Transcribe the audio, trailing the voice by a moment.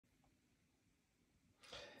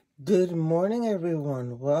Good morning,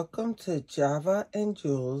 everyone. Welcome to Java and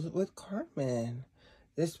Jewels with Carmen.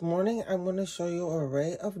 This morning, I'm going to show you an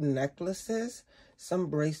array of necklaces, some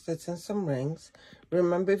bracelets, and some rings.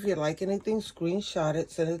 Remember, if you like anything, screenshot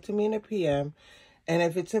it, send it to me in a PM. And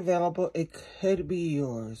if it's available, it could be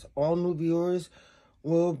yours. All new viewers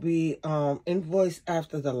will be invoiced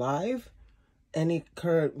after the live. Any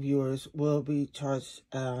current viewers will be charged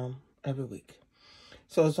every week.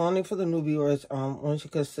 So it's only for the new viewers once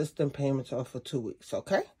your consistent payments are for 2 weeks,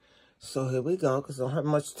 okay? So here we go, because I don't have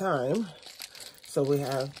much time. So we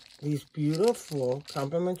have these beautiful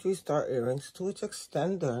complimentary star earrings, 2-inch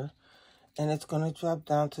extender, and it's going to drop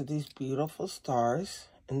down to these beautiful stars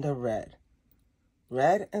in the red.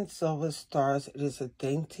 Red and silver stars. It is a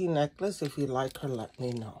dainty necklace. If you like her, let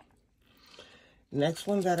me know. Next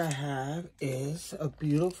one that I have is a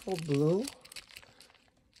beautiful blue.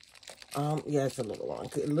 Yeah, it's a little one.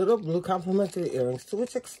 A little blue complimentary earrings,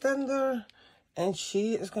 2-inch extender, and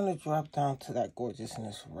she is going to drop down to that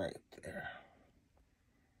gorgeousness right there.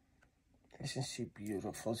 Isn't she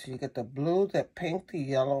beautiful? So you get the blue, the pink, the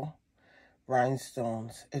yellow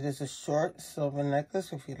rhinestones. It is a short silver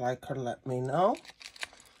necklace. If you like her, let me know.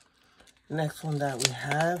 Next one that we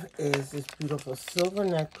have is this beautiful silver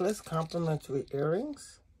necklace, complimentary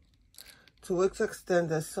earrings, 2-inch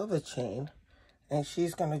extender silver chain. And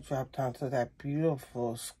she's going to drop down to that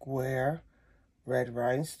beautiful square red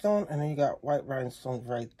rhinestone. And then you got white rhinestones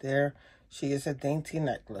right there. She is a dainty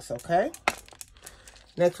necklace, okay?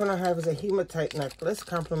 Next one I have is a hematite necklace,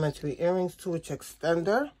 complimentary earrings, 2-inch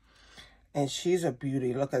extender. And she's a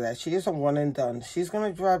beauty. Look at that. She is a one and done. She's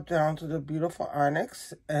going to drop down to the beautiful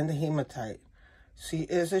onyx and the hematite. She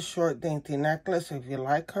is a short, dainty necklace. If you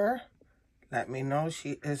like her, let me know.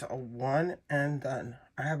 She is a one and done.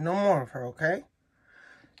 I have no more of her, okay?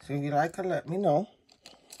 So if you like her, let me know.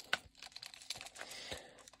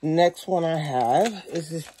 Next one I have is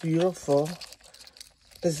this beautiful,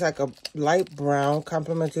 it's like a light brown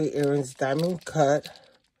complimentary earrings, diamond cut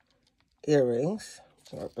earrings.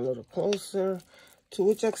 Go up a little closer.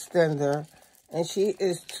 2-inch extender. And she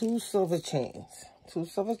is 2 silver chains. 2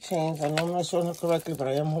 silver chains. I know I'm not showing her correctly, but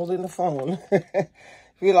I am holding the phone. If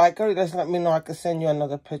you like her, just let me know. I can send you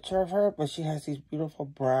another picture of her. But she has these beautiful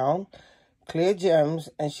brown clear gems,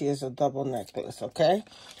 and she is a double necklace, okay?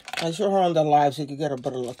 I show her on the live so you can get a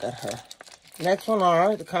better look at her. Next one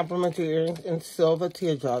are the complimentary earrings in silver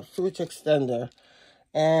teardrops, 2-inch extender.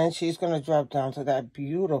 And she's going to drop down to that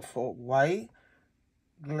beautiful white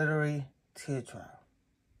glittery teardrop.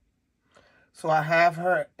 So I have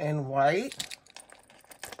her in white.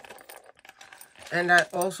 And I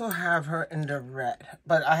also have her in the red.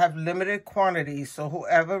 But I have limited quantities, so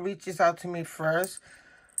whoever reaches out to me first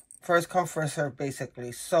come, first serve,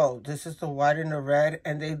 basically. So this is the white and the red,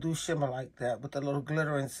 and they do shimmer like that with a little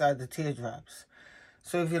glitter inside the teardrops.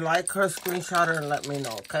 So if you like her, screenshot her and let me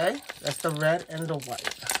know, okay? That's the red and the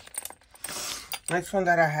white. Next one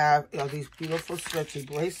that I have are these beautiful stretchy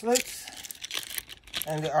bracelets,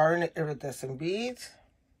 and they are in the iridescent beads.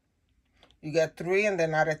 You get 3 and they're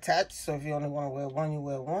not attached, so if you only want to wear 1, you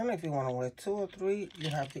wear 1. If you want to wear 2 or 3, you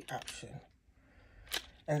have the option.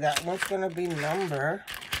 And that one's going to be number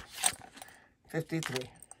 53.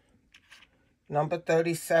 Number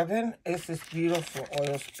 37 is this beautiful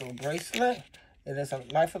oil spill bracelet. It is a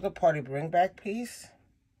Life of the Party bring back piece.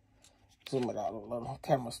 Zoom it out a little.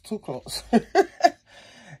 Camera's too close.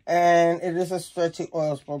 And it is a stretchy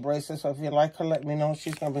oil spill bracelet. So if you like her, let me know.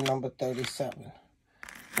 She's going to be number 37.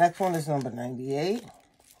 Next one is number 98.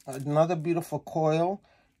 Another beautiful coil.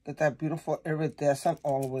 Get that beautiful iridescent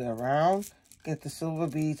all the way around. Get the silver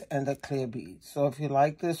beads and the clear beads. So if you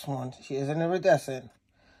like this one, she is an iridescent,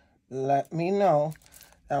 let me know.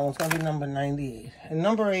 That one's going to be number 98. And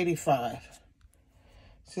number 85.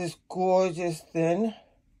 This gorgeous thin.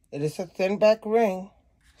 It is a thin back ring.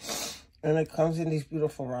 And it comes in these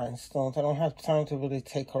beautiful rhinestones. I don't have time to really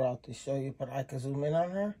take her out to show you, but I can zoom in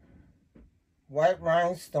on her. White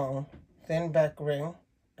rhinestone, thin back ring.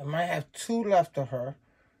 I might have 2 left of her.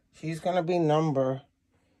 She's going to be number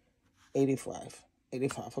 85,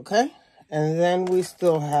 okay? And then we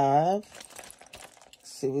still have,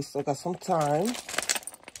 let's see, we still got some time.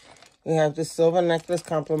 We have the silver necklace,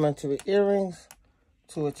 complimentary earrings,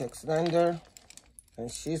 2-inch extender,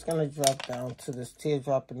 and she's going to drop down to this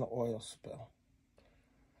teardrop in the oil spill.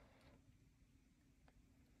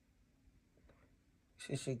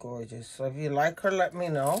 She's gorgeous. So if you like her, let me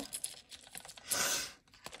know.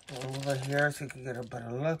 Over here so you can get a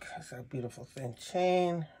better look. It's a beautiful thin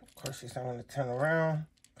chain. Of course, she's not going to turn around.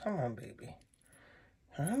 Come on, baby.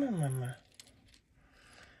 Come on, mama.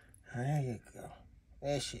 There you go.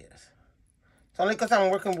 There she is. It's only because I'm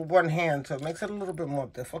working with one hand, so it makes it a little bit more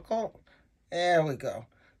difficult. There we go.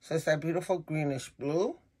 So it's that beautiful greenish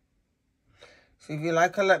blue. So if you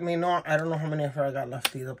like her, let me know. I don't know how many of her I got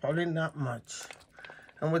left either. Probably not much.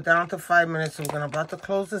 And we're down to 5 minutes, so we're about to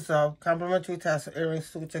close this up. Complimentary tassel earrings,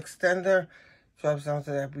 switch extender. Drops down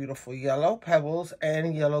to that beautiful yellow pebbles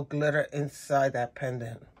and yellow glitter inside that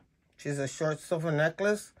pendant. She's a short silver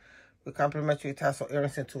necklace with complimentary tassel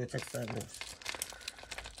earrings and switch extenders.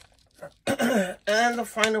 And the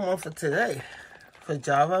final one for today, for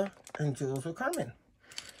Java and Jewels with Carmen.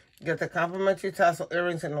 You get the complimentary tassel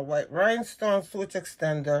earrings in the white rhinestone switch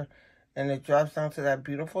extender, and it drops down to that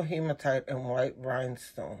beautiful hematite and white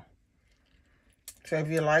rhinestone. So if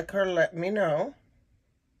you like her, let me know.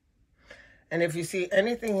 And if you see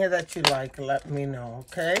anything here that you like, let me know,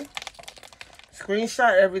 okay?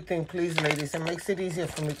 Screenshot everything, please, ladies. It makes it easier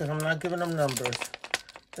for me because I'm not giving them numbers.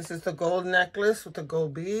 This is the gold necklace with the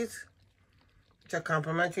gold beads. It's a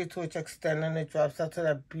complimentary twitch extender, and it drops out to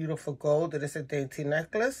that beautiful gold. It is a dainty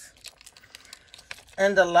necklace.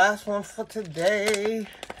 And the last one for today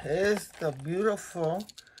is the beautiful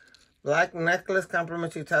black necklace,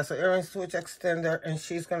 complimentary tassel earrings, switch extender, and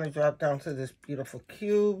she's going to drop down to this beautiful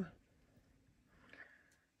cube.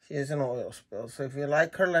 She is an oil spill, so if you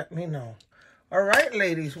like her, let me know. All right,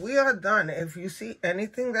 ladies, we are done. If you see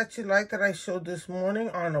anything that you like that I showed this morning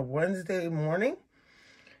on a Wednesday morning,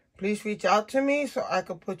 please reach out to me so I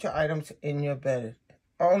can put your items in your bed.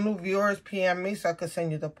 All new viewers, PM me so I can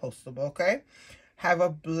send you the postable, okay? Have a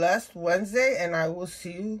blessed Wednesday, and I will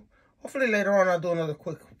see you. Hopefully later on I'll do another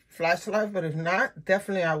quick flash live, but if not,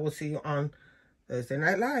 definitely I will see you on Thursday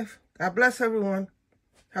Night Live. God bless everyone.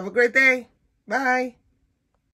 Have a great day. Bye.